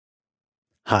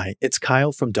Hi, it's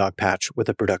Kyle from Dogpatch with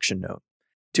a production note.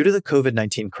 Due to the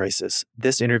COVID-19 crisis,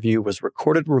 this interview was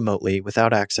recorded remotely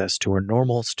without access to our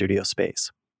normal studio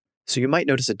space. So you might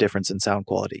notice a difference in sound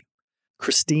quality.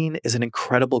 Christine is an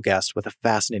incredible guest with a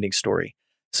fascinating story,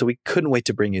 so we couldn't wait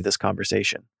to bring you this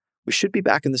conversation. We should be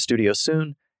back in the studio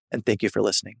soon, and thank you for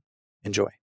listening. Enjoy.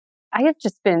 I have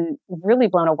just been really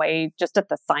blown away just at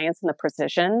the science and the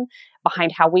precision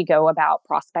behind how we go about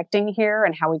prospecting here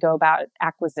and how we go about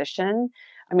acquisition.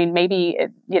 I mean, maybe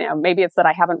it's that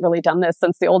I haven't really done this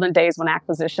since the olden days when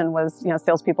acquisition was,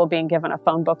 salespeople being given a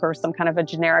phone book or some kind of a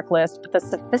generic list. But the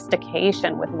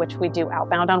sophistication with which we do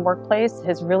outbound on Workplace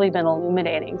has really been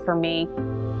illuminating for me.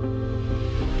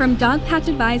 From Dogpatch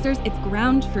Advisors, it's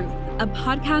Ground Truth, a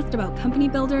podcast about company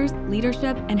builders,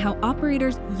 leadership, and how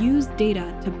operators use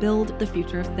data to build the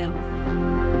future of sales.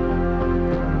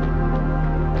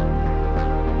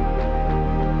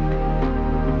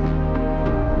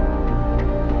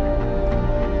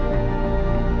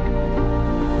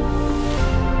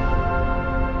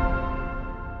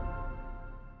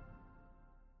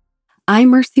 I'm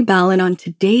Mercy Bell, and on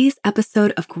today's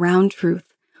episode of Ground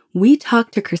Truth, we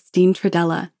talk to Christine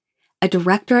Tredella, a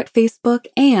director at Facebook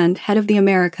and head of the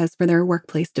Americas for their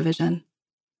Workplace division.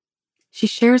 She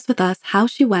shares with us how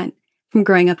she went from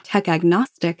growing up tech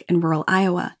agnostic in rural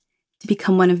Iowa to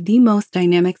become one of the most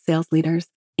dynamic sales leaders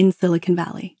in Silicon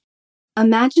Valley.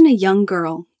 Imagine a young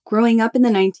girl growing up in the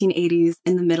 1980s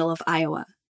in the middle of Iowa.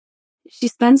 She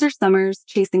spends her summers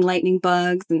chasing lightning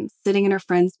bugs and sitting in her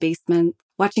friend's basement,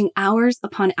 watching hours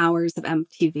upon hours of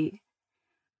MTV.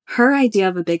 Her idea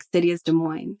of a big city is Des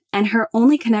Moines, and her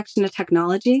only connection to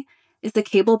technology is the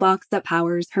cable box that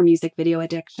powers her music video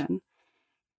addiction.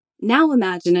 Now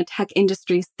imagine a tech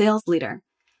industry sales leader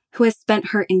who has spent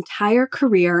her entire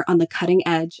career on the cutting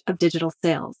edge of digital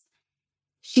sales.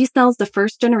 She sells the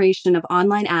first generation of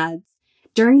online ads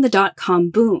during the dot-com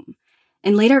boom,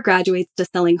 and later graduates to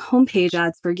selling homepage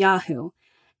ads for Yahoo,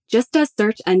 just as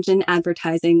search engine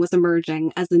advertising was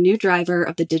emerging as the new driver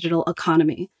of the digital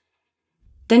economy.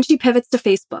 Then she pivots to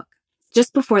Facebook,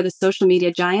 just before the social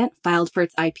media giant filed for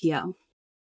its IPO.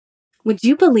 Would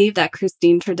you believe that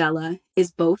Christine Tredella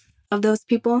is both of those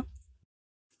people?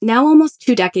 Now almost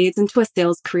 2 decades into a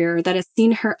sales career that has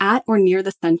seen her at or near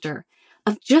the center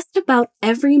of just about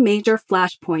every major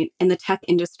flashpoint in the tech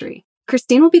industry,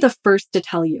 Christine will be the first to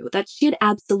tell you that she had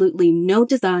absolutely no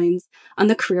designs on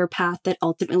the career path that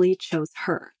ultimately chose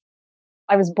her.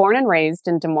 I was born and raised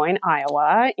in Des Moines,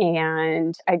 Iowa,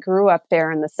 and I grew up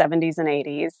there in the 70s and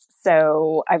 80s.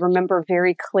 So I remember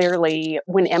very clearly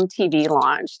when MTV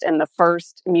launched and the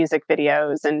first music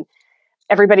videos and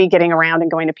everybody getting around and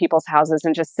going to people's houses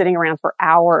and just sitting around for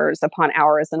hours upon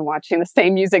hours and watching the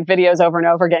same music videos over and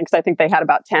over again, because I think they had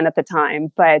about 10 at the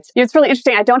time. But it's really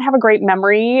interesting. I don't have a great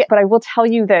memory, but I will tell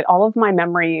you that all of my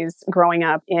memories growing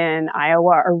up in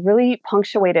Iowa are really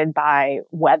punctuated by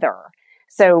weather.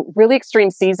 So really extreme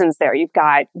seasons there. You've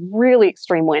got really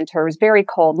extreme winters, very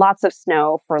cold, lots of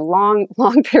snow for long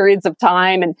periods of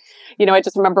time. And, I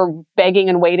just remember begging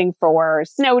and waiting for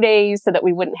snow days so that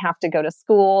we wouldn't have to go to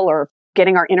school, or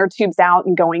getting our inner tubes out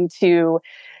and going to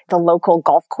the local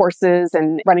golf courses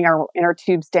and running our inner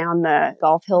tubes down the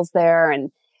golf hills there.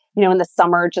 And, in the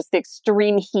summer, just the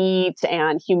extreme heat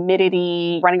and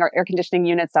humidity, running our air conditioning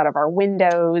units out of our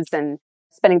windows and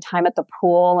spending time at the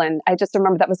pool. And I just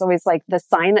remember that was always like the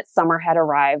sign that summer had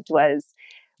arrived was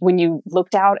when you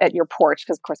looked out at your porch,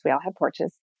 because of course we all had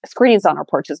porches, screens on our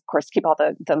porches, of course, to keep all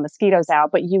the mosquitoes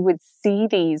out. But you would see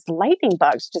these lightning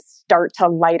bugs just start to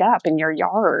light up in your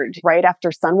yard right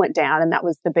after sun went down. And that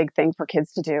was the big thing for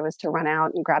kids to do, is to run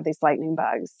out and grab these lightning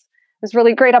bugs. It was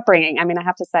really great upbringing. I mean, I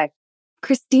have to say.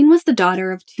 Christine was the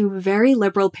daughter of 2 very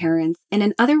liberal parents in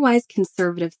an otherwise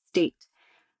conservative state.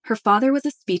 Her father was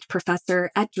a speech professor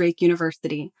at Drake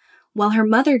University, while her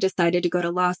mother decided to go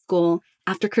to law school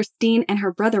after Christine and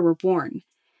her brother were born.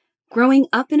 Growing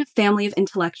up in a family of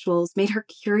intellectuals made her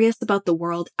curious about the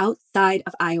world outside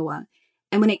of Iowa,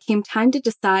 and when it came time to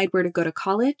decide where to go to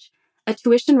college, a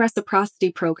tuition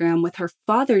reciprocity program with her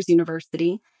father's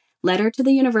university led her to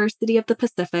the University of the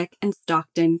Pacific in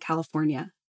Stockton,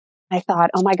 California. I thought,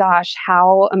 oh my gosh,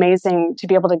 how amazing to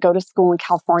be able to go to school in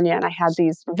California. And I had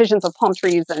these visions of palm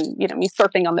trees and, me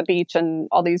surfing on the beach and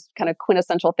all these kind of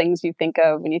quintessential things you think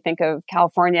of when you think of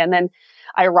California. And then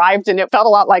I arrived and it felt a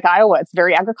lot like Iowa. It's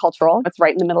very agricultural. It's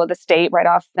right in the middle of the state, right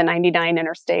off the 99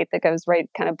 interstate that goes right,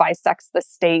 kind of bisects the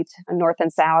state north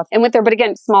and south. And went there, but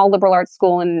again, small liberal arts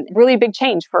school, and really big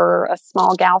change for a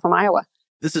small gal from Iowa.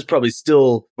 This is probably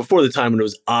still before the time when it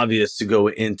was obvious to go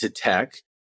into tech.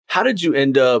 How did you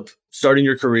end up starting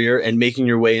your career and making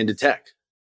your way into tech?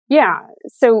 Yeah.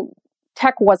 So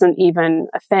tech wasn't even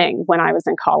a thing when I was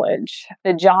in college.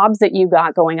 The jobs that you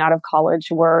got going out of college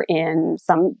were in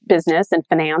some business and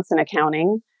finance and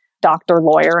accounting, doctor,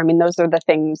 lawyer. I mean, those are the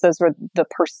things, those were the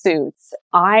pursuits.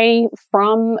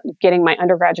 From getting my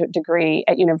undergraduate degree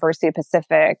at University of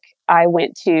Pacific, I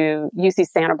went to UC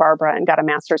Santa Barbara and got a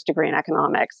master's degree in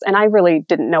economics. And I really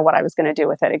didn't know what I was going to do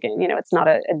with it. Again, it's not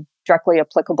a directly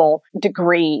applicable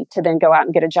degree to then go out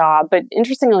and get a job. But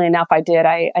interestingly enough, I did.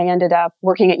 I ended up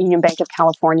working at Union Bank of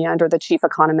California under the chief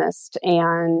economist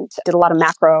and did a lot of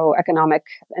macroeconomic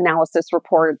analysis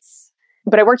reports.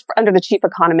 But I worked under the chief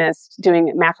economist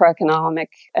doing macroeconomic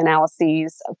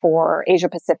analyses for Asia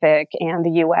Pacific and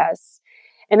the US.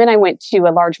 And then I went to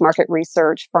a large market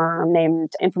research firm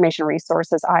named Information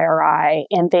Resources, IRI,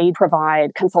 and they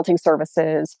provide consulting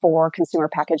services for consumer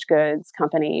packaged goods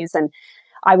companies. And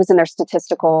I was in their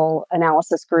statistical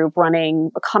analysis group running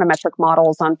econometric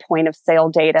models on point of sale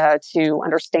data to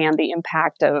understand the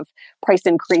impact of price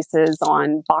increases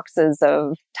on boxes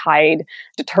of Tide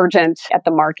detergent at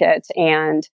the market.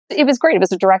 And it was great. It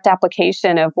was a direct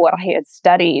application of what I had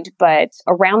studied. But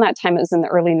around that time, it was in the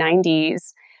early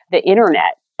 90s, the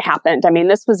internet happened. I mean,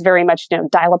 this was very much,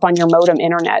 dial up on your modem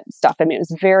internet stuff. I mean, it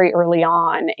was very early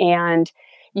on. And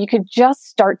you could just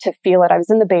start to feel it. I was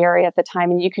in the Bay Area at the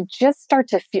time, and you could just start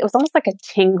to feel, it was almost like a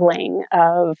tingling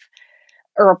or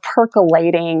a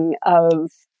percolating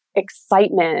of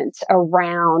excitement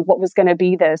around what was going to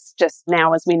be this, just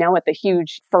now as we know it, the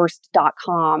huge first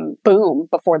 .com boom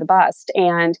before the bust.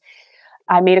 And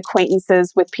I made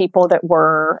acquaintances with people that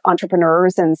were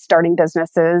entrepreneurs and starting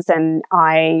businesses. And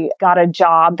I got a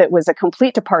job that was a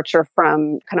complete departure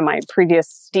from kind of my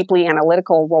previous deeply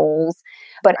analytical roles.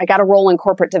 But I got a role in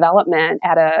corporate development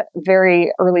at a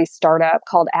very early startup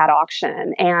called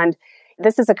AdAuction. And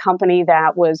this is a company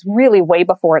that was really way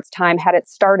before its time. Had it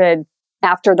started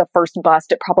after the first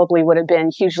bust, it probably would have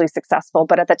been hugely successful.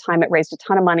 But at the time, it raised a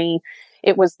ton of money.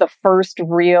 It was the first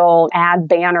real ad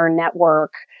banner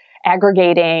network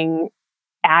aggregating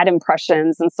ad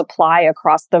impressions and supply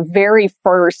across the very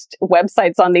first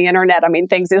websites on the internet. I mean,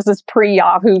 this is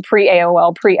pre-Yahoo,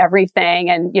 pre-AOL,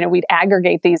 pre-everything. And, we'd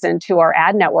aggregate these into our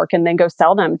ad network and then go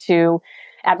sell them to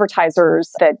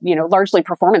advertisers that, largely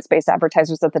performance-based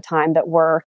advertisers at the time that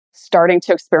were starting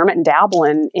to experiment and dabble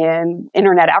in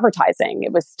internet advertising.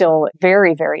 It was still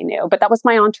very, very new. But that was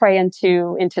my entree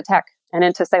into tech and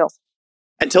into sales.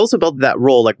 And tell us about that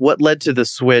role. Like, what led to the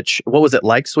switch? What was it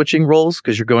like switching roles?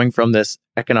 Because you're going from this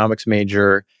economics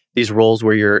major, these roles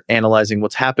where you're analyzing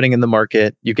what's happening in the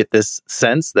market. You get this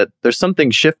sense that there's something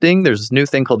shifting. There's this new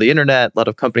thing called the internet, a lot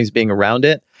of companies being around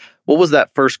it. What was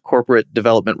that first corporate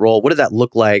development role? What did that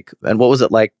look like? And what was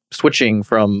it like switching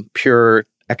from pure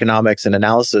economics and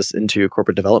analysis into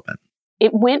corporate development?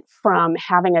 It went from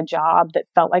having a job that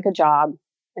felt like a job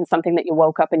and something that you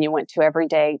woke up and you went to every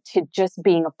day to just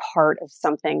being a part of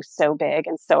something so big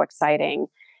and so exciting.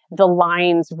 The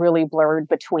lines really blurred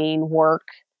between work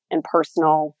and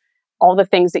personal. All the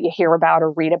things that you hear about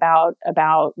or read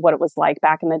about what it was like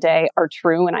back in the day are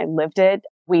true, and I lived it.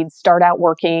 We'd start out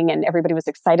working and everybody was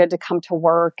excited to come to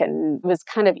work, and it was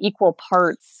kind of equal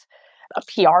parts a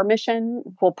PR mission,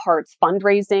 equal parts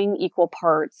fundraising, equal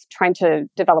parts trying to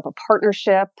develop a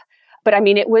partnership. But I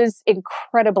mean, it was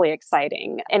incredibly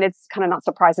exciting. And it's kind of not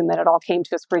surprising that it all came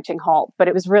to a screeching halt. But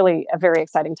it was really a very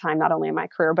exciting time, not only in my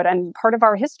career, but in part of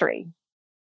our history.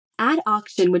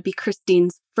 AdAuction would be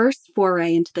Christine's first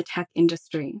foray into the tech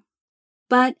industry.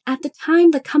 But at the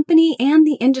time, the company and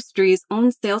the industry's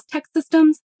own sales tech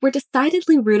systems were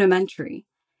decidedly rudimentary.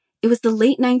 It was the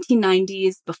late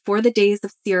 1990s, before the days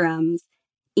of CRMs.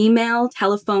 Email,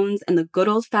 telephones, and the good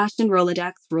old-fashioned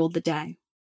Rolodex ruled the day.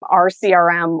 Our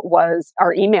CRM was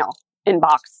our email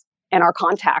inbox and our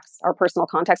contacts, our personal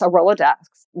contacts, our Rolodex,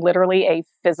 literally a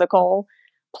physical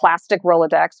plastic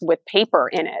Rolodex with paper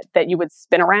in it that you would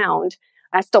spin around.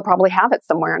 I still probably have it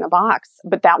somewhere in a box,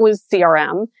 but that was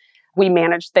CRM. We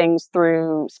managed things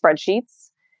through spreadsheets,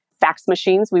 fax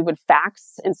machines. We would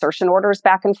fax insertion orders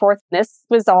back and forth. This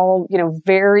was all,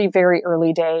 very, very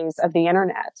early days of the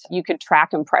internet. You could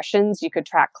track impressions, you could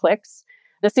track clicks.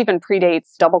 This even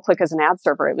predates DoubleClick as an ad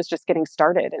server. It was just getting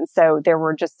started. And so there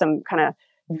were just some kind of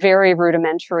very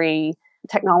rudimentary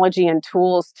technology and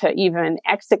tools to even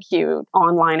execute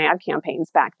online ad campaigns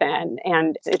back then.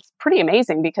 And it's pretty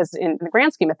amazing because in the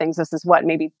grand scheme of things, this is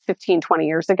maybe 15, 20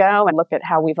 years ago. And look at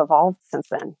how we've evolved since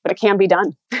then. But it can be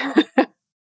done.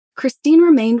 Christine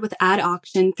remained with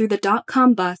AdAuction through the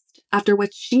dot-com bust, after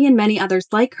which she and many others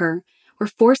like her were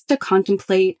forced to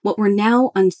contemplate what were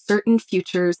now uncertain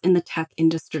futures in the tech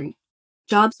industry.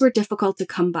 Jobs were difficult to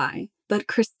come by. but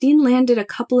Christine landed a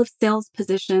couple of sales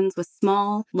positions with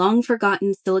small,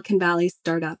 long-forgotten Silicon Valley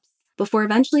startups before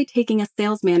eventually taking a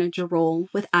sales manager role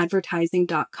with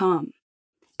advertising.com.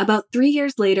 About 3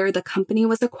 years later, the company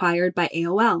was acquired by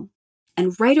AOL.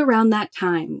 And right around that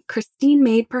time, Christine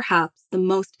made perhaps the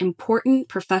most important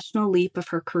professional leap of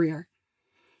her career.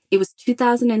 It was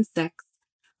 2006.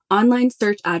 Online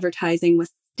search advertising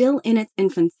was still in its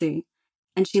infancy,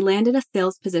 and she landed a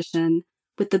sales position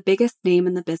with the biggest name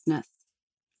in the business,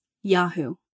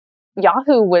 Yahoo.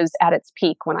 Yahoo was at its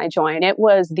peak when I joined. It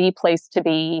was the place to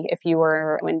be if you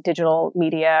were in digital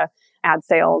media ad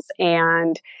sales.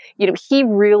 And, he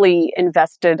really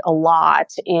invested a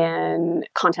lot in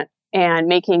content and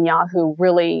making Yahoo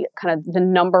really kind of the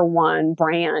number one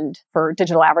brand for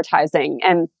digital advertising.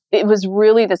 And it was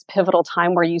really this pivotal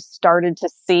time where you started to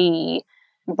see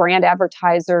brand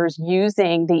advertisers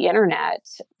using the internet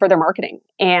for their marketing.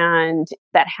 And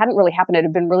that hadn't really happened. It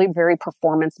had been really very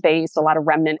performance-based, a lot of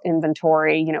remnant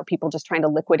inventory, people just trying to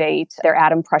liquidate their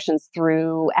ad impressions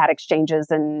through ad exchanges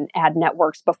and ad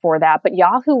networks before that. But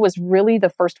Yahoo was really the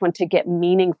first one to get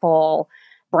meaningful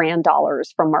brand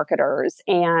dollars from marketers.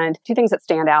 And two things that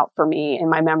stand out for me in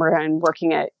my memory and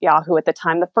working at Yahoo at the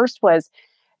time. The first was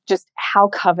just how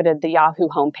coveted the Yahoo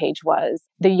homepage was.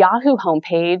 The Yahoo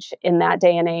homepage in that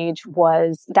day and age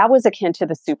was akin to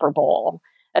the Super Bowl,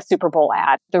 a Super Bowl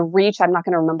ad. The reach, I'm not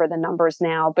going to remember the numbers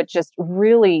now, but just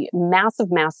really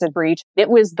massive, massive reach. It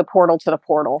was the portal to the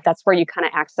portal. That's where you kind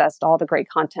of accessed all the great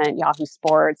content, Yahoo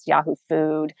Sports, Yahoo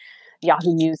Food,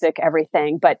 Yahoo Music,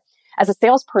 everything. But as a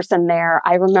salesperson there,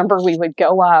 I remember we would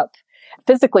go up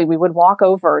physically, we would walk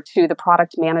over to the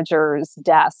product manager's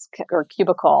desk or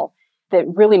cubicle that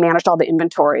really managed all the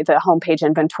inventory, the homepage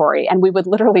inventory. And we would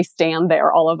literally stand there,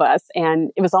 all of us.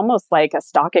 And it was almost like a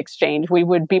stock exchange. We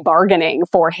would be bargaining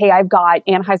for, hey, I've got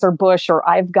Anheuser-Busch or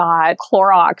I've got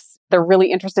Clorox. They're really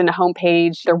interested in a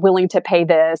homepage. They're willing to pay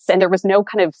this. And there was no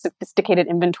kind of sophisticated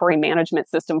inventory management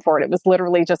system for it. It was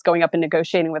literally just going up and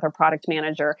negotiating with our product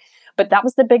manager. But that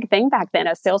was the big thing back then.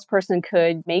 A salesperson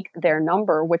could make their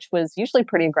number, which was usually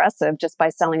pretty aggressive, just by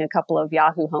selling a couple of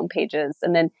Yahoo homepages.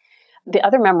 And then the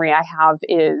other memory I have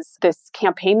is this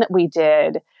campaign that we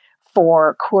did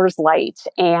for Coors Light.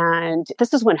 And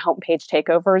this is when homepage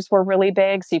takeovers were really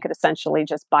big. So you could essentially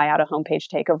just buy out a homepage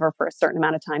takeover for a certain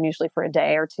amount of time, usually for a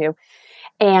day or two.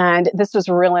 And this was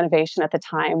a real innovation at the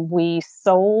time. We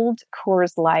sold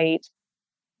Coors Light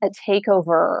a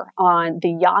takeover on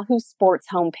the Yahoo Sports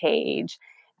homepage.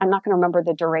 I'm not going to remember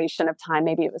the duration of time.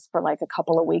 Maybe it was for like a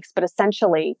couple of weeks, but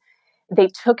essentially they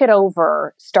took it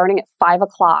over starting at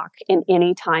 5:00 in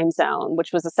any time zone,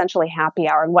 which was essentially happy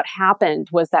hour. And what happened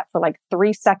was that for like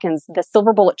 3 seconds, the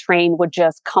Silver Bullet train would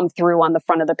just come through on the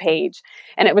front of the page.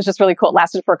 And it was just really cool. It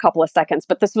lasted for a couple of seconds,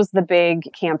 but this was the big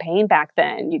campaign back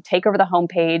then. You take over the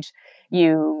homepage,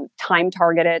 you time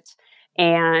target it.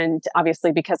 And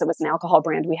obviously, because it was an alcohol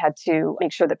brand, we had to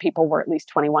make sure that people were at least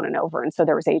 21 and over. And so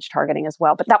there was age targeting as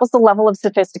well. But that was the level of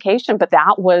sophistication. But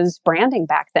that was branding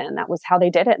back then. That was how they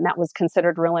did it. And that was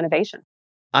considered real innovation.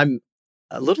 I'm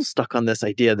a little stuck on this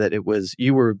idea that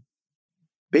you were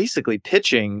basically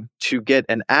pitching to get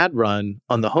an ad run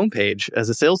on the homepage as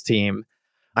a sales team.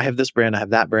 I have this brand, I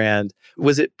have that brand.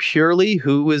 Was it purely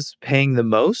who was paying the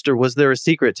most, or was there a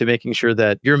secret to making sure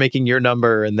that you're making your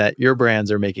number and that your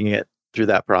brands are making it through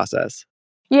that process?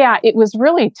 Yeah, it was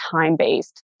really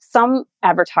time-based. Some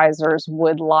advertisers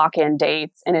would lock in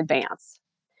dates in advance.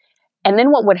 And then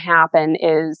what would happen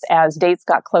is as dates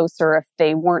got closer, if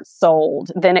they weren't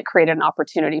sold, then it created an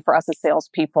opportunity for us as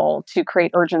salespeople to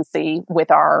create urgency with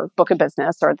our book of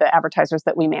business or the advertisers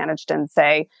that we managed and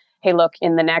say, hey, look,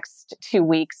 in the next 2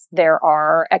 weeks, there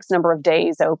are X number of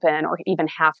days open or even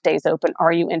half days open.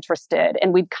 Are you interested?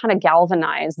 And we'd kind of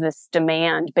galvanize this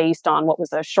demand based on what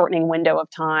was a shortening window of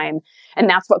time. And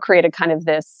that's what created kind of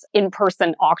this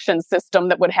in-person auction system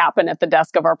that would happen at the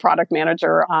desk of our product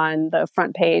manager on the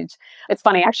front page. It's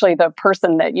funny, actually, the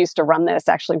person that used to run this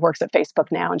actually works at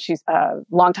Facebook now, and she's a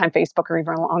longtime Facebooker,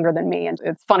 even longer than me. And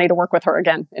it's funny to work with her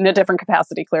again in a different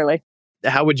capacity, clearly.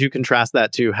 How would you contrast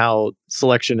that to how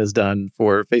selection is done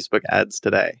for Facebook ads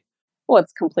today? Well,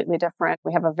 it's completely different.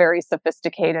 We have a very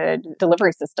sophisticated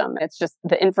delivery system. It's just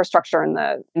the infrastructure and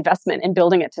the investment in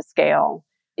building it to scale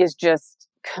is just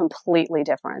completely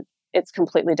different. It's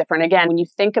completely different. Again, when you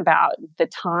think about the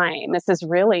time, this is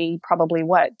really probably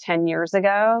 10 years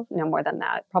ago? No more than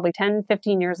that. Probably 10,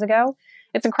 15 years ago.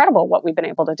 It's incredible what we've been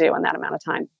able to do in that amount of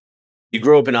time. You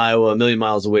grew up in Iowa, a million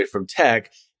miles away from tech.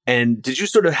 And did you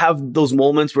sort of have those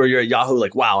moments where you're at Yahoo,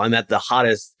 like, wow, I'm at the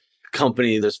hottest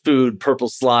company, there's food, purple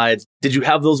slides. Did you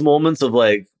have those moments of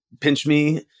like, pinch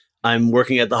me? I'm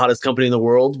working at the hottest company in the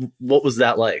world. What was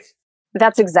that like?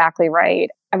 That's exactly right.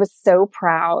 I was so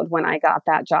proud when I got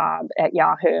that job at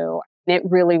Yahoo. It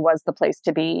really was the place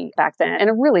to be back then,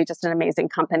 and really just an amazing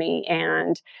company.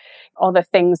 And all the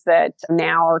things that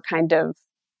now are kind of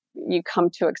you come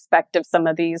to expect of some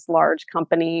of these large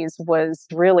companies was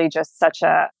really just such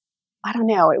a, I don't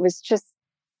know, it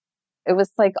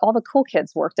was like all the cool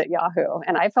kids worked at Yahoo,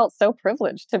 and I felt so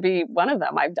privileged to be one of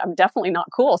them. I'm definitely not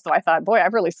cool. So I thought, boy,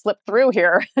 I've really slipped through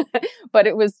here. But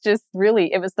it was just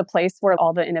really, it was the place where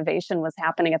all the innovation was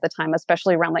happening at the time,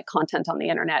 especially around like content on the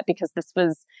internet, because this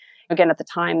was, again, at the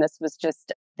time, this was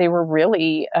just, they were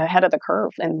really ahead of the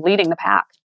curve and leading the pack.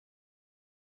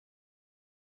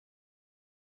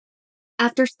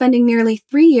 After spending nearly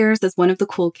 3 years as one of the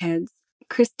cool kids,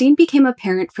 Christine became a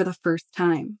parent for the first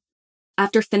time.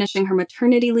 After finishing her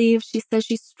maternity leave, she says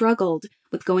she struggled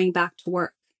with going back to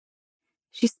work.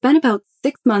 She spent about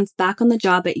 6 months back on the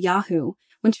job at Yahoo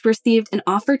when she received an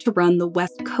offer to run the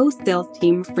West Coast sales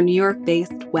team for New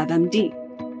York-based WebMD.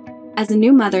 As a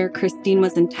new mother, Christine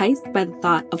was enticed by the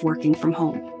thought of working from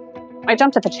home. I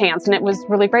jumped at the chance, and it was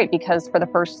really great because for the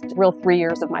first real 3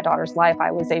 years of my daughter's life,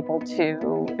 I was able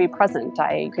to be present.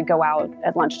 I could go out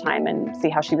at lunchtime and see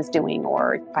how she was doing,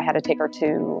 or if I had to take her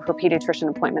to her pediatrician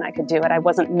appointment, I could do it. I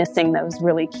wasn't missing those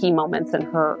really key moments in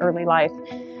her early life.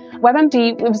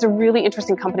 WebMD, it was a really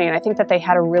interesting company, and I think that they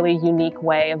had a really unique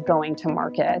way of going to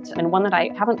market, and one that I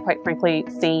haven't quite frankly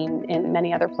seen in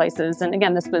many other places. And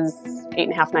again, this was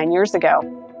 8.5, 9 years ago.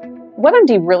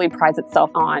 WebMD really prides itself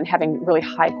on having really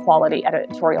high quality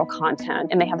editorial content.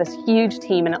 And they have this huge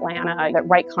team in Atlanta that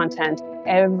write content.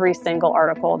 Every single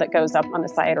article that goes up on the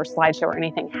site or slideshow or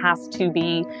anything has to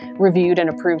be reviewed and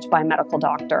approved by a medical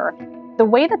doctor. The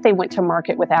way that they went to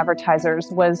market with advertisers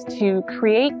was to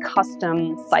create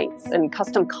custom sites and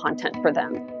custom content for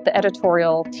them. The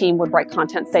editorial team would write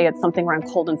content, say it's something around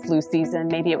cold and flu season.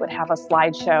 Maybe it would have a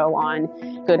slideshow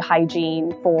on good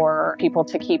hygiene for people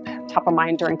to keep top of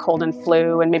mind during cold and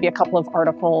flu, and maybe a couple of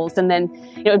articles. And then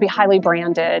it would be highly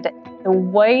branded. The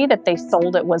way that they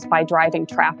sold it was by driving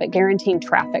traffic, guaranteeing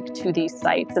traffic to these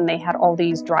sites. And they had all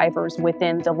these drivers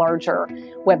within the larger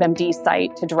WebMD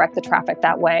site to direct the traffic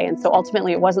that way. And so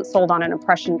ultimately, it wasn't sold on an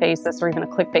impression basis or even a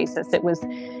click basis. It was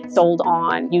sold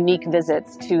on unique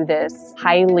visits to this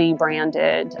highly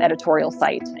branded editorial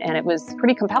site. And it was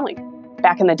pretty compelling.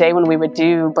 Back in the day when we would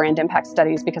do brand impact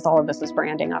studies, because all of this is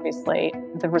branding, obviously,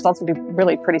 the results would be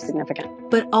really pretty significant.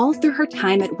 But all through her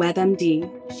time at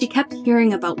WebMD, she kept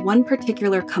hearing about one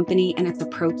particular company and its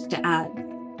approach to ads.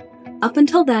 Up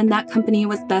until then, that company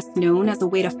was best known as a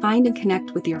way to find and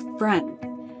connect with your friends.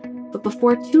 But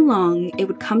before too long, it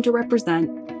would come to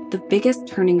represent the biggest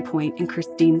turning point in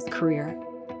Christine's career.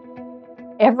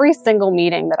 Every single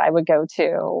meeting that I would go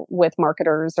to with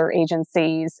marketers or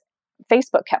agencies,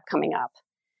 Facebook kept coming up.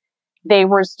 They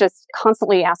were just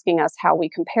constantly asking us how we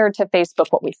compared to Facebook,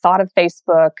 what we thought of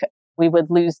Facebook. We would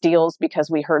lose deals because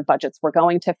we heard budgets were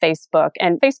going to Facebook.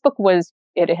 And Facebook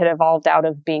it had evolved out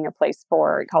of being a place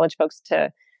for college folks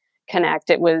to connect.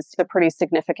 It was a pretty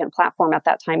significant platform at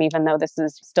that time, even though this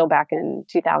is still back in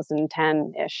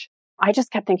 2010-ish. I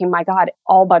just kept thinking, my God,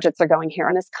 all budgets are going here,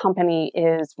 and this company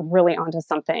is really onto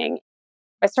something.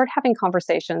 I started having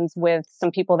conversations with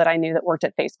some people that I knew that worked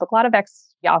at Facebook, a lot of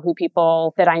ex-Yahoo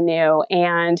people that I knew.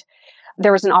 And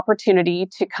there was an opportunity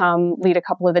to come lead a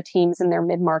couple of the teams in their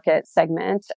mid-market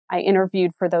segment. I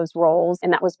interviewed for those roles,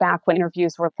 and that was back when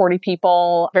interviews were 40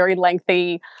 people, very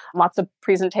lengthy, lots of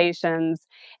presentations,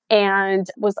 and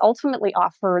was ultimately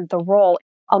offered the role.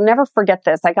 I'll never forget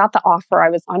this. I got the offer. I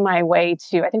was on my way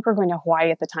I think we were going to Hawaii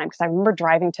at the time, because I remember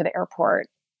driving to the airport.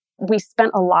 We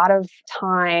spent a lot of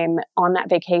time on that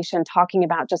vacation talking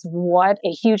about just what a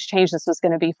huge change this was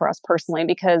going to be for us personally,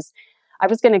 because I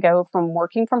was going to go from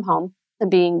working from home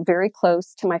and being very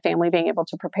close to my family, being able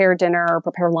to prepare dinner,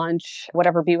 prepare lunch,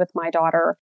 whatever, be with my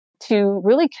daughter, to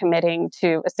really committing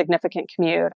to a significant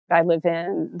commute. I live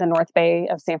in the North Bay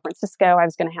of San Francisco. I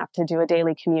was going to have to do a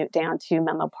daily commute down to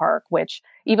Menlo Park, which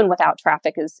even without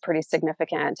traffic is pretty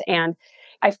significant. And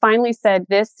I finally said,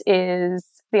 this is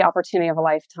the opportunity of a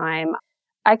lifetime.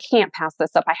 I can't pass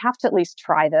this up. I have to at least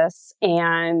try this.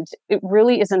 And it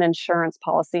really is an insurance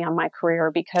policy on my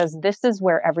career, because this is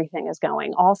where everything is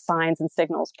going. All signs and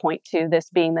signals point to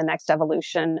this being the next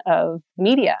evolution of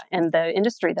media and the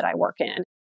industry that I work in.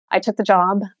 I took the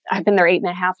job. I've been there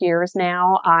 8.5 years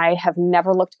now. I have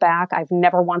never looked back. I've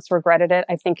never once regretted it.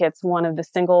 I think it's one of the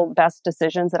single best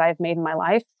decisions that I've made in my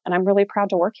life. And I'm really proud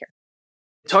to work here.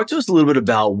 Talk to us a little bit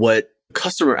about what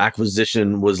customer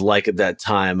acquisition was like at that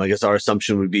time. I guess our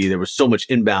assumption would be there was so much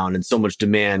inbound and so much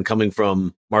demand coming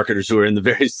from marketers who are in the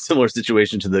very similar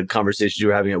situation to the conversations you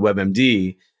were having at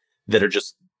WebMD that are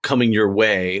just coming your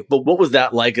way. But what was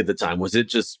that like at the time? Was it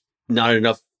just not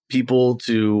enough people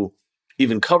to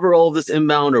even cover all of this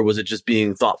inbound, or was it just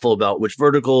being thoughtful about which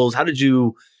verticals? How did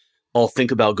you all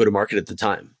think about go-to-market at the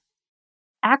time?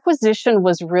 Acquisition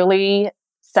was really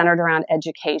centered around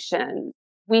education.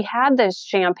 We had this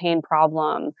champagne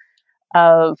problem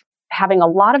of having a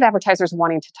lot of advertisers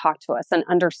wanting to talk to us and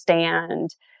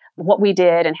understand what we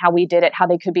did and how we did it, how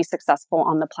they could be successful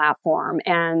on the platform.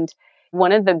 And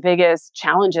one of the biggest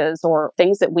challenges or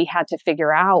things that we had to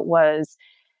figure out was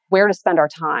where to spend our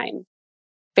time.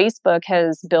 Facebook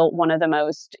has built one of the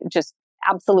most just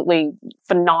absolutely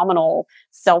phenomenal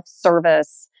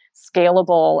self-service,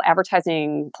 scalable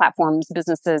advertising platforms,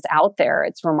 businesses out there.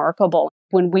 It's remarkable.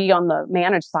 When we on the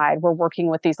managed side were working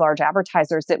with these large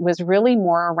advertisers, it was really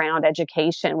more around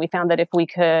education. We found that if we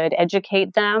could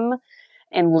educate them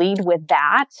and lead with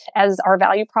that as our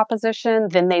value proposition,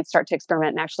 then they'd start to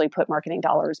experiment and actually put marketing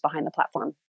dollars behind the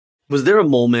platform. Was there a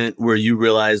moment where you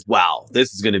realized, wow,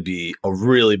 this is going to be a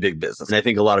really big business? And I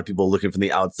think a lot of people looking from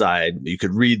the outside, you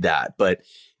could read that. But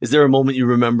is there a moment you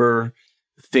remember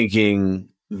thinking,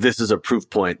 this is a proof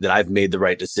point that I've made the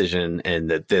right decision and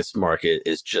that this market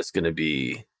is just going to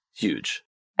be huge?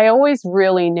 I always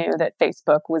really knew that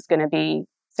Facebook was going to be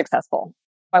successful.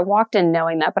 I walked in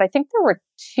knowing that, but I think there were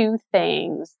two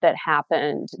things that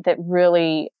happened that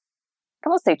really, I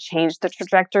won't say changed the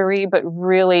trajectory, but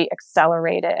really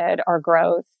accelerated our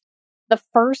growth. The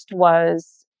first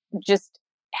was just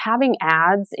having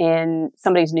ads in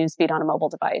somebody's newsfeed on a mobile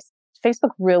device.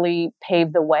 Facebook really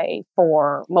paved the way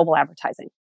for mobile advertising.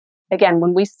 Again,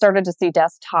 when we started to see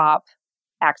desktop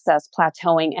access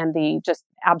plateauing and the just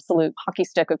absolute hockey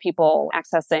stick of people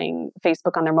accessing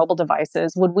Facebook on their mobile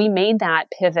devices, when we made that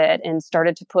pivot and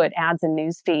started to put ads in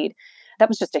newsfeed, that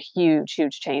was just a huge,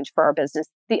 huge change for our business.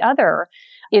 The other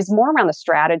is more around the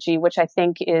strategy, which I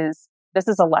think this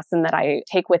is a lesson that I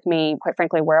take with me, quite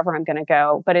frankly, wherever I'm going to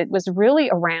go. But it was really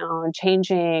around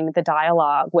changing the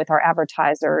dialogue with our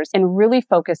advertisers and really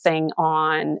focusing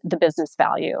on the business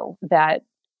value that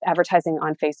advertising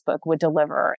on Facebook would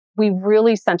deliver. We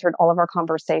really centered all of our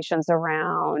conversations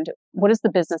around what is the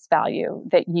business value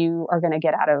that you are going to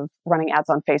get out of running ads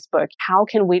on Facebook? How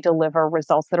can we deliver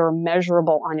results that are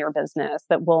measurable on your business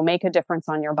that will make a difference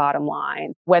on your bottom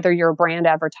line? Whether you're a brand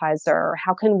advertiser,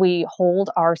 how can we hold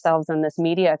ourselves and this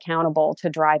media accountable to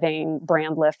driving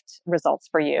brand lift results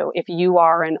for you? If you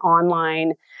are an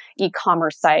online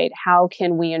e-commerce site, how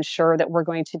can we ensure that we're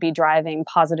going to be driving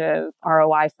positive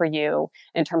ROI for you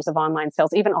in terms of online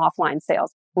sales, even offline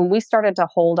sales? When we started to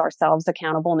hold ourselves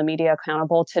accountable and the media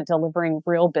accountable to delivering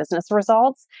real business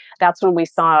results, that's when we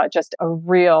saw just a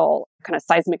real kind of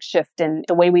seismic shift in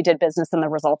the way we did business and the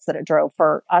results that it drove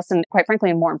for us and, quite frankly,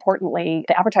 and more importantly,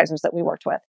 the advertisers that we worked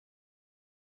with.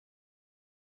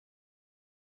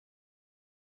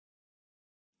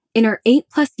 In her 8+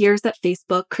 years at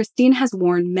Facebook, Christine has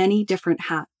worn many different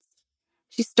hats.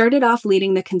 She started off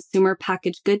leading the consumer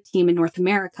packaged good team in North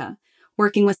America,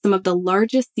 working with some of the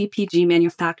largest CPG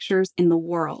manufacturers in the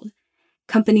world,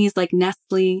 companies like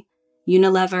Nestle,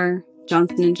 Unilever,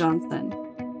 Johnson & Johnson.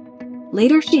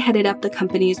 Later, she headed up the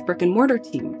company's brick-and-mortar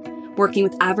team, working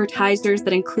with advertisers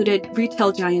that included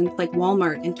retail giants like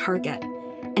Walmart and Target.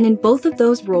 And in both of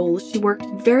those roles, she worked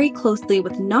very closely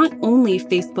with not only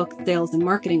Facebook sales and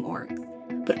marketing orgs,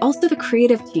 but also the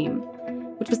creative team,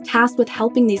 which was tasked with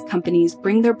helping these companies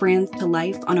bring their brands to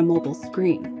life on a mobile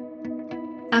screen.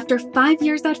 After 5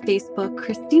 years at Facebook,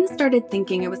 Christine started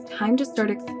thinking it was time to start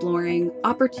exploring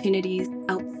opportunities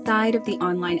outside of the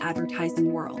online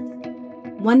advertising world,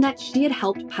 one that she had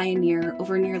helped pioneer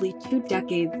over nearly 2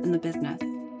 decades in the business.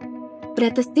 But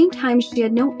at the same time, she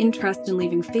had no interest in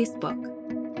leaving Facebook.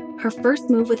 Her first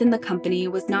move within the company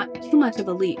was not too much of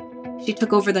a leap. She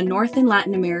took over the North and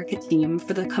Latin America team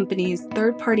for the company's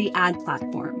third-party ad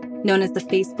platform, known as the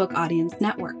Facebook Audience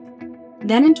Network.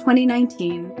 Then in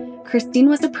 2019, Christine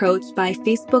was approached by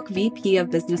Facebook VP of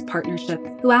Business Partnerships,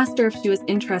 who asked her if she was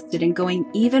interested in going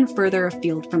even further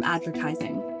afield from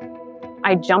advertising.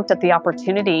 I jumped at the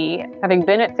opportunity. Having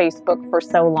been at Facebook for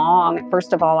so long,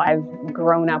 first of all, I've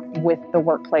grown up with the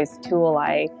workplace tool.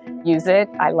 I use it.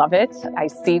 I love it. I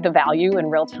see the value in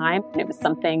real time. And it was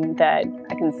something that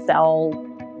I can sell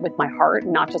with my heart,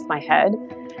 not just my head.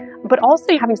 But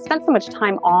also, having spent so much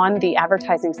time on the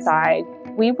advertising side,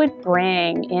 we would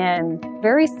bring in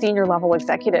very senior level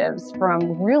executives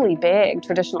from really big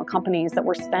traditional companies that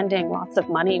were spending lots of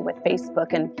money with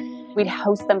Facebook. And We'd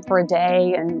host them for a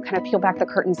day and kind of peel back the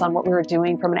curtains on what we were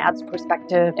doing from an ads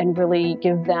perspective and really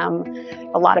give them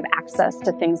a lot of access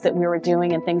to things that we were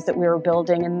doing and things that we were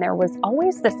building. And there was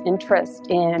always this interest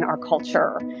in our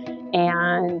culture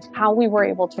and how we were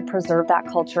able to preserve that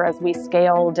culture as we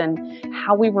scaled and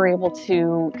how we were able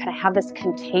to kind of have this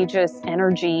contagious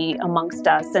energy amongst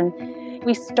us. And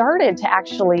we started to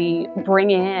actually bring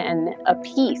in a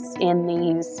piece in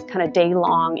these kind of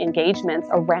day-long engagements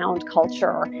around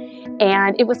culture.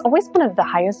 And it was always one of the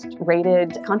highest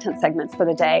rated content segments for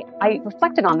the day. I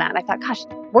reflected on that and I thought, gosh,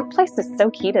 workplace is so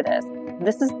key to this.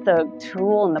 This is the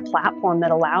tool and the platform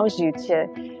that allows you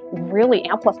to really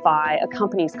amplify a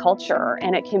company's culture.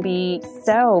 And it can be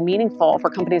so meaningful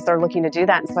for companies that are looking to do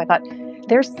that. And so I thought,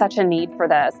 there's such a need for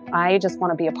this. I just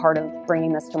want to be a part of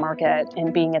bringing this to market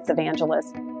and being its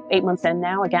evangelist. 8 months in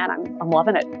now, again, I'm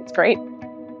loving it. It's great.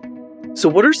 So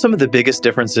what are some of the biggest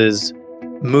differences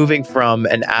moving from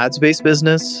an ads-based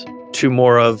business to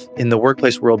more of, in the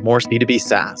workplace world, more B2B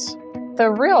SaaS? The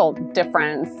real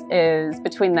difference is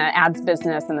between the ads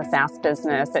business and the SaaS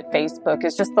business at Facebook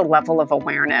is just the level of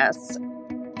awareness.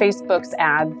 Facebook's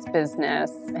ads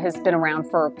business has been around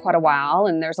for quite a while,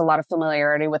 and there's a lot of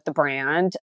familiarity with the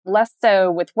brand, less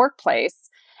so with workplace.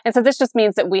 And so this just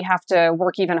means that we have to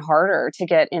work even harder to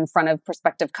get in front of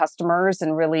prospective customers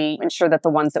and really ensure that the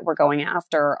ones that we're going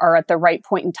after are at the right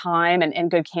point in time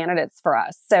and good candidates for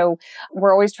us. So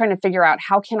we're always trying to figure out,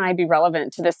 how can I be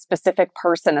relevant to this specific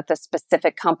person at this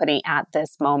specific company at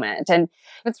this moment? And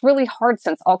it's really hard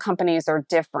since all companies are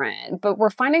different, but we're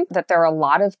finding that there are a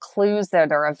lot of clues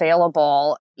that are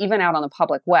available even out on the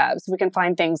public web. So we can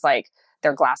find things like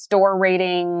their Glassdoor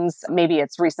ratings, maybe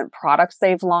it's recent products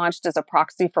they've launched as a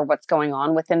proxy for what's going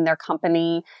on within their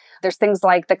company. There's things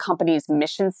like the company's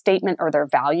mission statement or their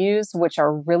values, which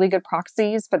are really good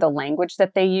proxies for the language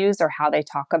that they use or how they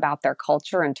talk about their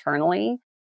culture internally.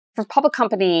 For public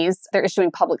companies, they're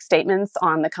issuing public statements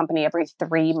on the company every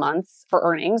 3 months for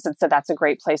earnings. And so that's a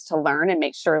great place to learn and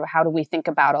make sure, how do we think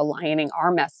about aligning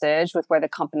our message with where the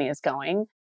company is going?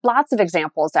 Lots of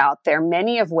examples out there,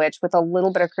 many of which with a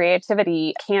little bit of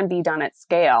creativity can be done at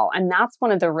scale. And that's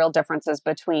one of the real differences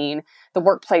between the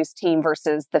workplace team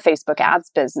versus the Facebook ads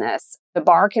business. The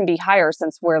bar can be higher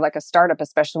since we're like a startup,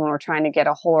 especially when we're trying to get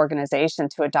a whole organization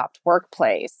to adopt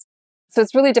workplace. So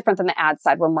it's really different than the ad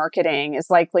side, where marketing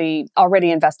is likely already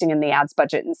investing in the ads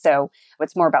budget. And so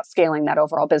it's more about scaling that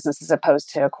overall business as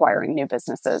opposed to acquiring new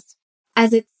businesses.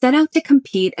 As it set out to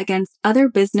compete against other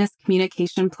business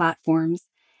communication platforms,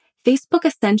 Facebook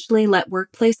essentially let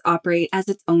Workplace operate as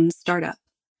its own startup.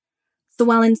 So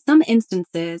while in some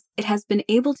instances it has been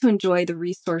able to enjoy the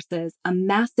resources a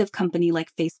massive company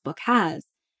like Facebook has,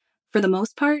 for the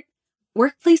most part,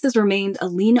 Workplace has remained a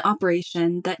lean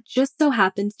operation that just so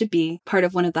happens to be part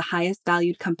of one of the highest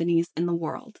valued companies in the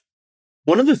world.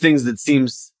 One of the things that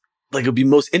seems like it would be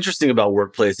most interesting about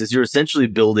Workplace is you're essentially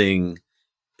building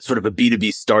sort of a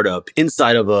B2B startup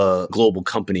inside of a global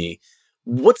company.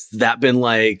 What's that been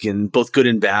like, in both good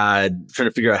and bad, trying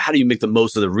to figure out how do you make the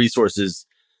most of the resources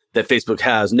that Facebook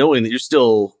has, knowing that you're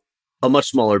still a much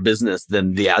smaller business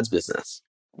than the ads business?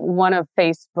 One of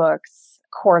Facebook's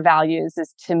core values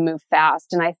is to move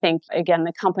fast. And I think, again,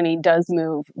 the company does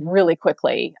move really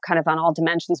quickly, kind of on all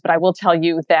dimensions. But I will tell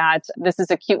you that this is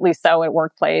acutely so at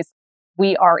Workplace.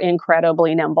 We are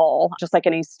incredibly nimble, just like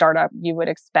any startup you would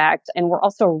expect. And we're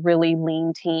also a really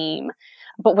lean team.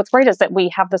 But what's great is that we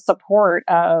have the support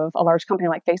of a large company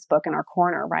like Facebook in our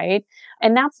corner, right?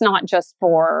 And that's not just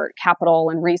for capital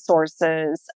and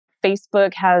resources.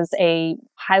 Facebook has a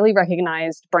highly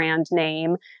recognized brand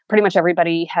name. Pretty much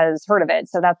everybody has heard of it.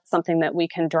 So that's something that we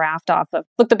can draft off of.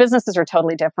 Look, the businesses are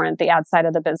totally different, the ad side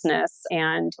of the business.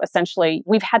 And essentially,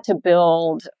 we've had to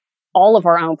build all of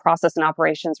our own process and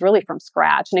operations really from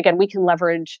scratch. And again, we can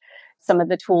leverage some of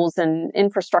the tools and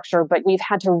infrastructure, but we've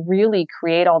had to really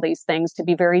create all these things to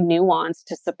be very nuanced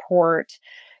to support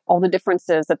all the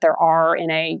differences that there are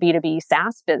in a B2B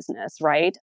SaaS business,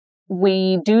 right?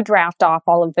 We do draft off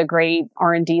all of the great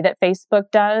R&D that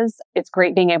Facebook does. It's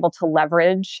great being able to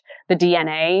leverage the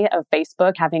DNA of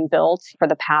Facebook, having built for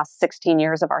the past 16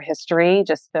 years of our history,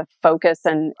 just the focus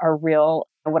and a real,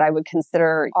 what I would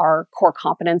consider our core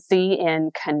competency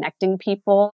in connecting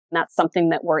people. And that's something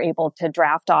that we're able to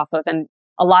draft off of. And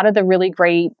a lot of the really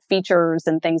great features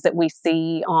and things that we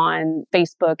see on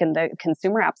Facebook and the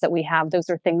consumer apps that we have, those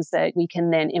are things that we can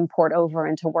then import over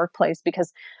into Workplace.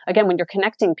 Because again, when you're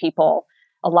connecting people,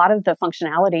 a lot of the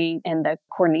functionality and the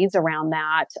core needs around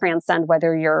that transcend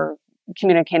whether you're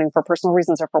communicating for personal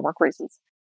reasons or for work reasons.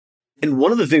 And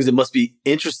one of the things that must be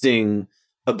interesting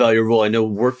about your role, I know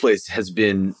Workplace has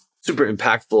been super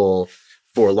impactful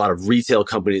for a lot of retail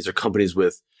companies or companies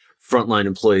with frontline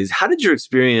employees. How did your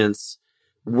experience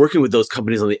working with those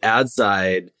companies on the ad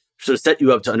side sort of set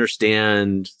you up to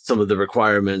understand some of the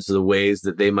requirements or the ways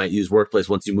that they might use Workplace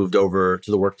once you moved over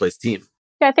to the Workplace team?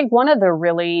 Yeah, I think one of the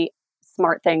really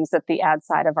smart things that the ad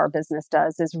side of our business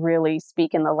does is really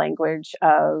speak in the language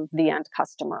of the end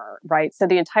customer, right? So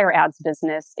the entire ads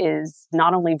business is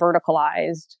not only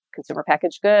verticalized, consumer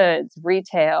packaged goods,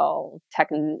 retail, tech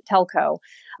and telco,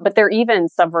 but they're even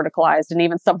sub-verticalized and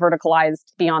even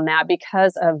sub-verticalized beyond that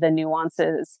because of the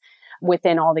nuances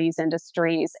within all these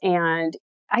industries. And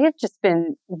I have just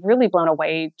been really blown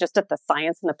away just at the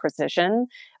science and the precision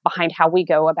behind how we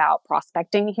go about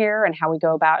prospecting here and how we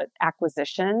go about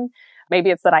acquisition. Maybe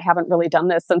it's that I haven't really done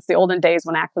this since the olden days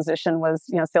when acquisition was,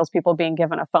 salespeople being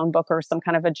given a phone book or some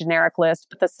kind of a generic list.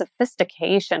 But the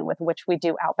sophistication with which we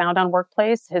do outbound on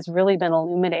Workplace has really been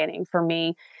illuminating for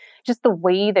me. Just the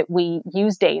way that we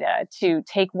use data to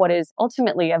take what is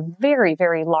ultimately a very,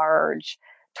 very large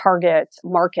target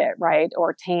market, right?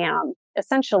 Or TAM.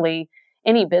 Essentially,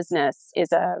 any business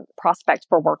is a prospect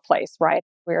for Workplace, right?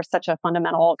 We are such a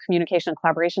fundamental communication and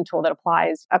collaboration tool that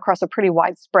applies across a pretty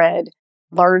widespread,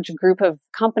 large group of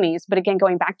companies. But again,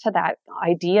 going back to that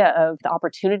idea of the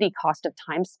opportunity cost of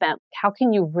time spent, how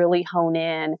can you really hone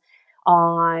in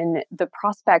on the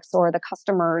prospects or the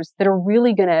customers that are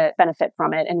really going to benefit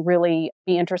from it and really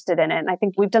be interested in it? And I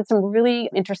think we've done some really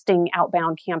interesting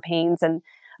outbound campaigns, and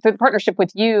through the partnership with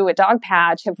you at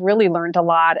Dogpatch have really learned a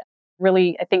lot.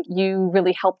 Really, I think you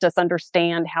really helped us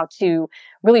understand how to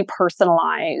really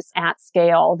personalize at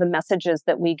scale the messages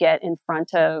that we get in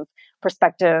front of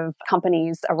prospective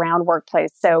companies around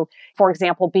Workplace. So, for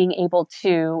example, being able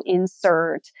to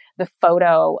insert the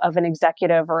photo of an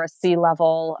executive or a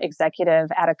C-level executive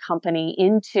at a company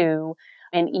into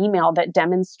an email that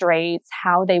demonstrates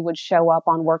how they would show up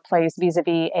on Workplace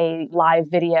vis-a-vis a live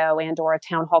video and or a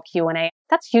town hall Q&A.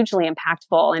 That's hugely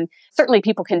impactful. And certainly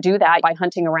people can do that by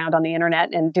hunting around on the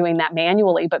internet and doing that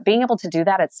manually. But being able to do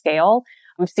that at scale,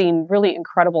 we've seen really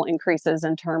incredible increases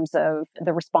in terms of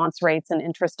the response rates and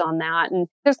interest on that. And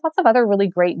there's lots of other really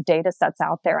great data sets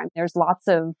out there. And there's lots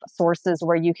of sources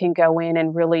where you can go in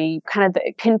and really kind of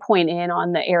pinpoint in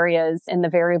on the areas and the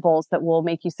variables that will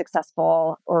make you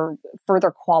successful or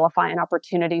further qualify an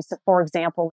opportunity. So for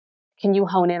example, can you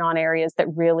hone in on areas that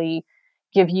really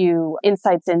give you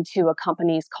insights into a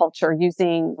company's culture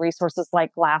using resources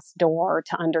like Glassdoor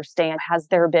to understand, has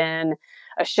there been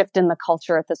a shift in the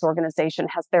culture at this organization?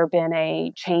 Has there been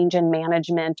a change in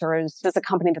management, or is this a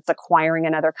company that's acquiring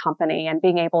another company? And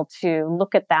being able to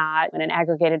look at that in an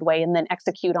aggregated way and then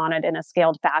execute on it in a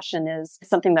scaled fashion is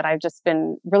something that I've just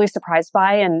been really surprised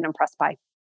by and impressed by.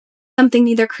 Something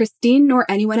neither Christine nor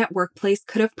anyone at Workplace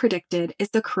could have predicted is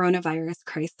the coronavirus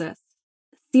crisis.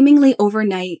 Seemingly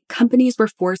overnight, companies were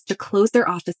forced to close their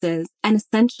offices and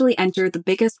essentially enter the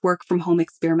biggest work-from-home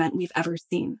experiment we've ever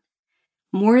seen.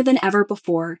 More than ever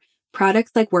before,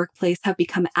 products like Workplace have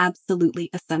become absolutely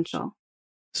essential.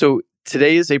 So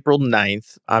today is April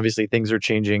 9th. Obviously, things are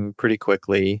changing pretty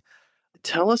quickly.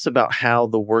 Tell us about how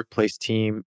the Workplace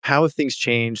team, how have things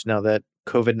changed now that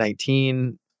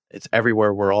COVID-19, it's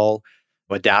everywhere. We're all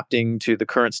adapting to the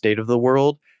current state of the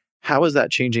world. How is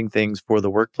that changing things for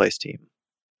the Workplace team?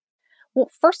 Well,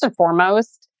 first and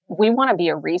foremost, we want to be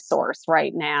a resource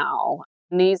right now.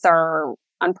 These are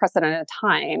unprecedented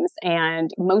times,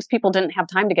 and most people didn't have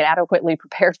time to get adequately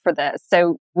prepared for this.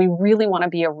 So we really want to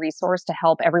be a resource to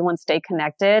help everyone stay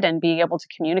connected and be able to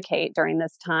communicate during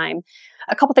this time.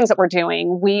 A couple things that we're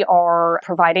doing. We are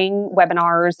providing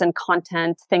webinars and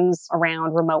content, things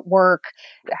around remote work,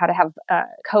 how to have a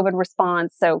COVID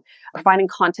response. So providing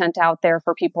content out there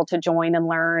for people to join and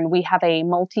learn. We have a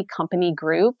multi-company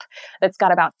group that's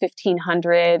got about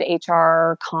 1,500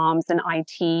 HR, comms, and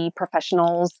IT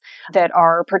professionals that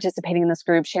are participating in this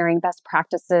group, sharing best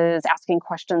practices, asking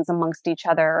questions amongst each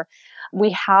other.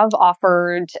 We have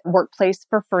offered Workplace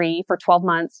for free for 12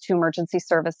 months to emergency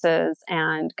services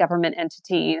and government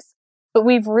entities. But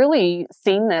we've really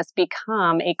seen this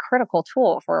become a critical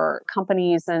tool for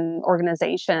companies and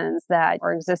organizations that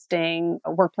are existing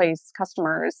Workplace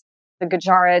customers. The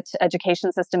Gujarat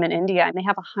education system in India, and they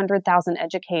have 100,000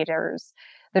 educators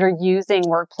that are using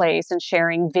Workplace and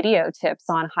sharing video tips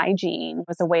on hygiene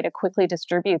as a way to quickly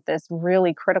distribute this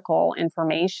really critical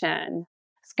information.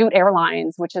 Scoot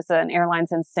Airlines, which is an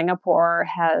airlines in Singapore,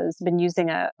 has been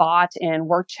using a bot in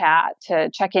WorkChat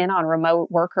to check in on remote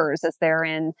workers as they're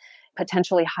in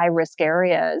potentially high-risk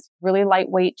areas. Really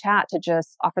lightweight chat to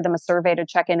just offer them a survey to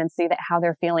check in and see that how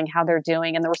they're feeling, how they're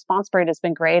doing. And the response rate has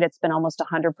been great. It's been almost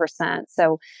 100%.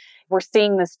 So we're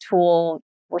seeing this tool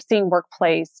We're seeing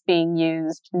workplace being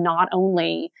used not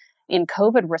only in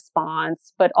COVID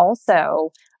response, but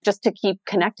also just to keep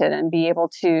connected and be able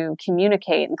to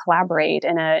communicate and collaborate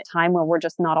in a time where we're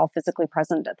just not all physically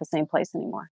present at the same place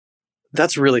anymore.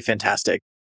 That's really fantastic.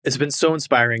 It's been so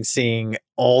inspiring seeing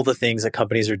all the things that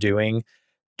companies are doing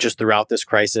just throughout this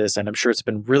crisis. And I'm sure it's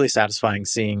been really satisfying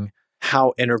seeing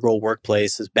how integral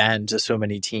workplace has been to so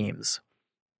many teams.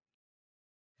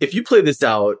 If you play this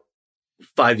out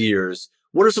 5 years,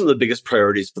 what are some of the biggest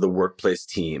priorities for the workplace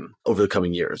team over the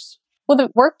coming years? Well,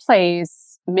 the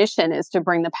workplace mission is to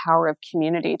bring the power of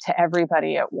community to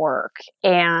everybody at work.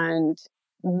 And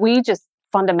we just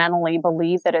fundamentally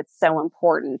believe that it's so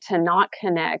important to not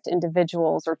connect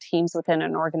individuals or teams within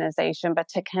an organization, but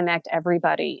to connect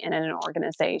everybody in an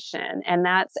organization. And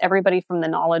that's everybody from the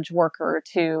knowledge worker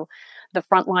to the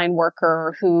frontline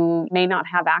worker who may not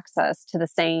have access to the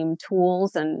same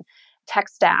tools and tech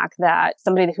stack that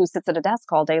somebody who sits at a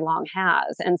desk all day long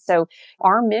has. And so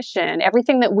our mission,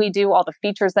 everything that we do, all the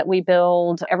features that we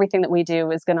build, everything that we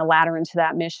do is going to ladder into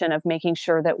that mission of making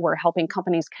sure that we're helping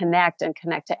companies connect and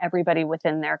connect to everybody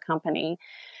within their company.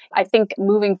 I think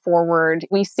moving forward,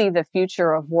 we see the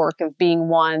future of work of being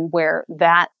one where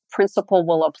that principle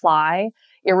will apply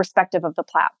irrespective of the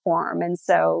platform. And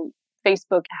so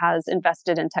Facebook has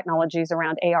invested in technologies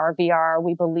around AR, VR.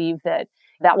 We believe that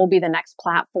that will be the next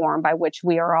platform by which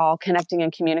we are all connecting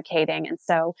and communicating. And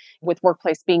so with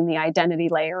workplace being the identity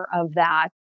layer of that,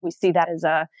 we see that as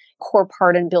a core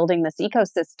part in building this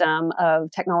ecosystem of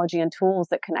technology and tools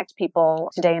that connect people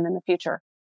today and in the future.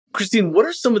 Christine, what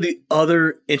are some of the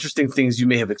other interesting things you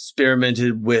may have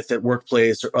experimented with at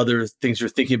workplace or other things you're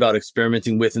thinking about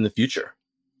experimenting with in the future?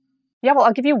 Yeah, well,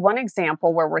 I'll give you one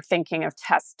example where we're thinking of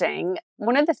testing.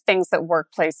 One of the things that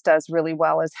Workplace does really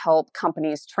well is help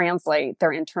companies translate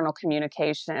their internal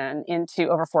communication into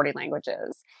over 40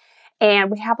 languages. And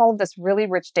we have all of this really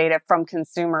rich data from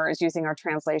consumers using our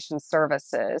translation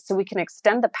services. So we can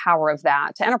extend the power of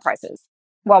that to enterprises.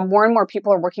 While more and more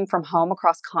people are working from home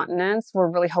across continents, we're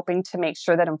really hoping to make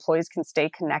sure that employees can stay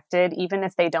connected, even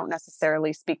if they don't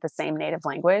necessarily speak the same native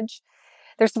language.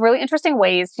 There's some really interesting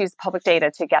ways to use public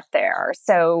data to get there.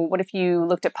 So what if you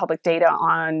looked at public data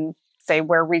on, say,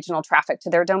 where regional traffic to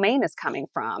their domain is coming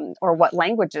from, or what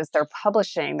languages they're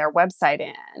publishing their website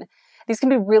in? These can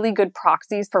be really good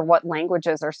proxies for what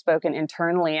languages are spoken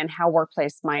internally and how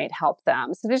Workplace might help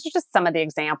them. So these are just some of the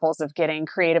examples of getting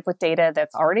creative with data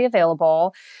that's already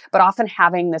available, but often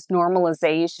having this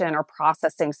normalization or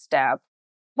processing step.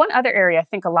 One other area I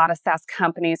think a lot of SaaS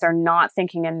companies are not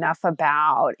thinking enough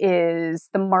about is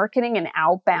the marketing and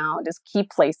outbound as key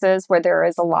places where there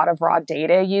is a lot of raw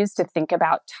data used to think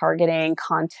about targeting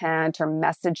content or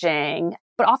messaging.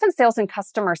 But often sales and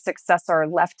customer success are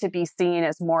left to be seen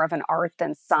as more of an art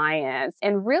than science.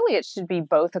 And really, it should be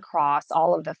both across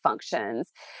all of the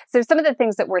functions. So some of the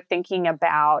things that we're thinking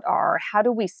about are how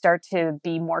do we start to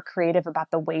be more creative about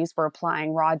the ways we're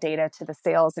applying raw data to the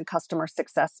sales and customer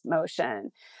success motion.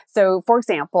 So for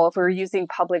example, if we're using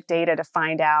public data to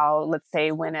find out, let's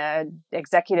say when an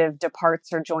executive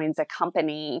departs or joins a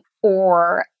company,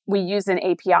 or we use an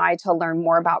API to learn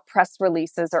more about press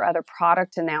releases or other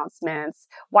product announcements,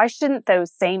 why shouldn't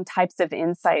those same types of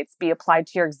insights be applied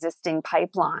to your existing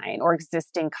pipeline or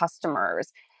existing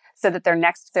customers so that their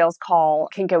next sales call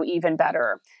can go even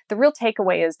better? The real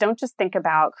takeaway is don't just think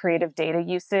about creative data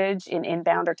usage in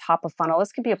inbound or top of funnel.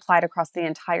 This can be applied across the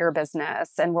entire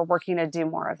business, and we're working to do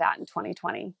more of that in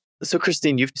 2020. So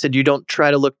Christine, you've said you don't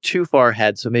try to look too far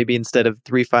ahead. So maybe instead of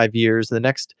 3-5 years, the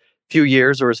next few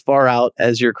years or as far out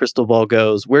as your crystal ball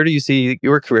goes, where do you see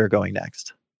your career going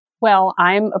next? Well,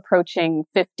 I'm approaching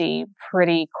 50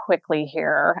 pretty quickly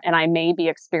here, and I may be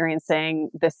experiencing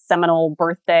this seminal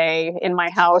birthday in my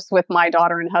house with my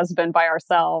daughter and husband by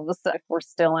ourselves if we're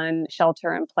still in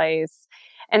shelter in place.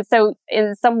 And so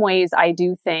in some ways, I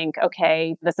do think,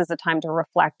 okay, this is a time to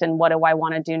reflect and what do I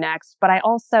want to do next? But I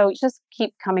also just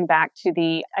keep coming back to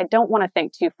I don't want to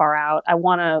think too far out. I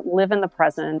want to live in the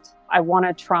present. I want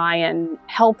to try and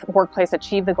help Workplace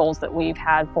achieve the goals that we've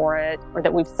had for it or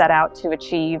that we've set out to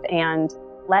achieve and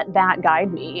let that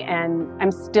guide me. And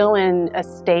I'm still in a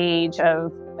stage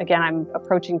of, again, I'm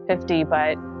approaching 50,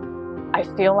 but I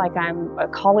feel like I'm a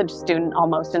college student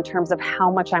almost in terms of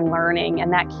how much I'm learning,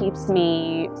 and that keeps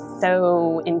me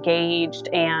so engaged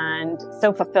and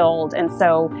so fulfilled. And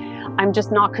so I'm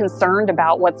just not concerned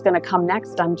about what's going to come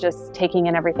next. I'm just taking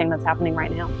in everything that's happening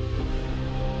right now.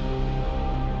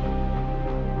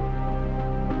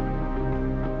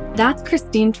 That's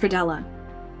Christine Tredella.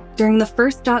 During the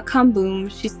first .com boom,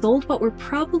 she sold what were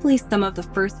probably some of the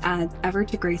first ads ever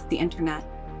to grace the internet.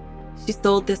 She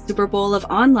sold the Super Bowl of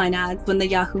online ads when the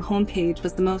Yahoo homepage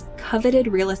was the most coveted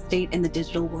real estate in the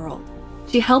digital world.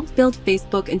 She helped build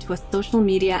Facebook into a social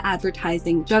media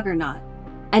advertising juggernaut.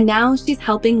 And now she's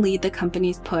helping lead the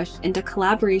company's push into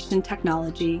collaboration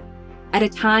technology at a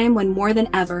time when more than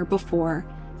ever before,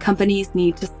 companies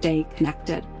need to stay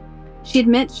connected. She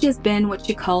admits she has been what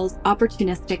she calls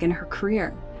opportunistic in her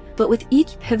career. But with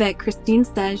each pivot, Christine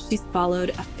says she's followed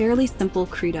a fairly simple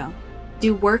credo.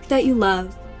 Do work that you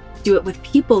love, do it with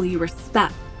people you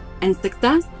respect, and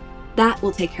success, that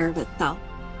will take care of itself.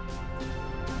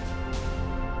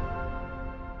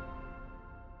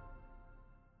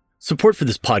 Support for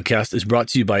this podcast is brought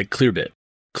to you by Clearbit.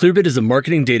 Clearbit is a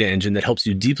marketing data engine that helps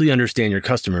you deeply understand your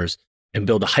customers and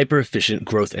build a hyper-efficient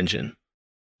growth engine.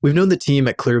 We've known the team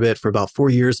at Clearbit for about 4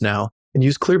 years now and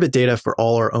use Clearbit data for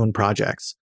all our own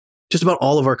projects. Just about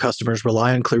all of our customers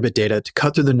rely on Clearbit data to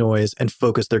cut through the noise and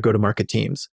focus their go-to-market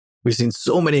teams. We've seen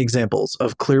so many examples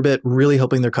of Clearbit really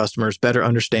helping their customers better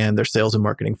understand their sales and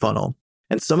marketing funnel.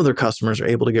 And some of their customers are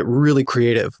able to get really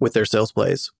creative with their sales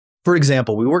plays. For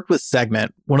example, we worked with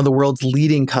Segment, one of the world's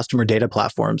leading customer data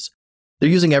platforms. They're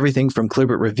using everything from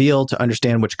Clearbit Reveal to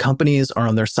understand which companies are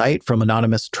on their site from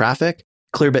anonymous traffic,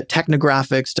 Clearbit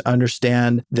Technographics to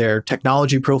understand their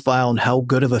technology profile and how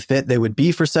good of a fit they would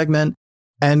be for Segment,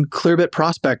 and Clearbit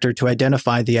Prospector to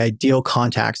identify the ideal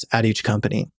contacts at each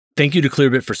company. Thank you to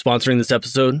Clearbit for sponsoring this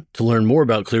episode. To learn more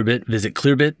about Clearbit, visit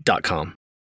clearbit.com.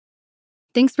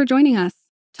 Thanks for joining us.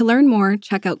 To learn more,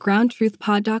 check out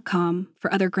groundtruthpod.com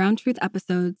for other Ground Truth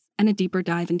episodes and a deeper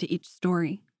dive into each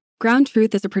story. Ground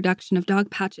Truth is a production of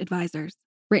Dogpatch Advisors,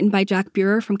 written by Jack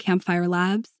Burer from Campfire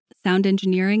Labs, sound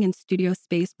engineering and studio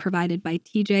space provided by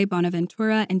TJ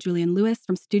Bonaventura and Julian Lewis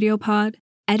from StudioPod,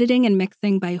 editing and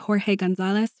mixing by Jorge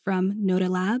Gonzalez from Noda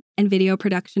Lab, and video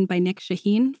production by Nick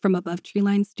Shaheen from Above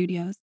Treeline Studios.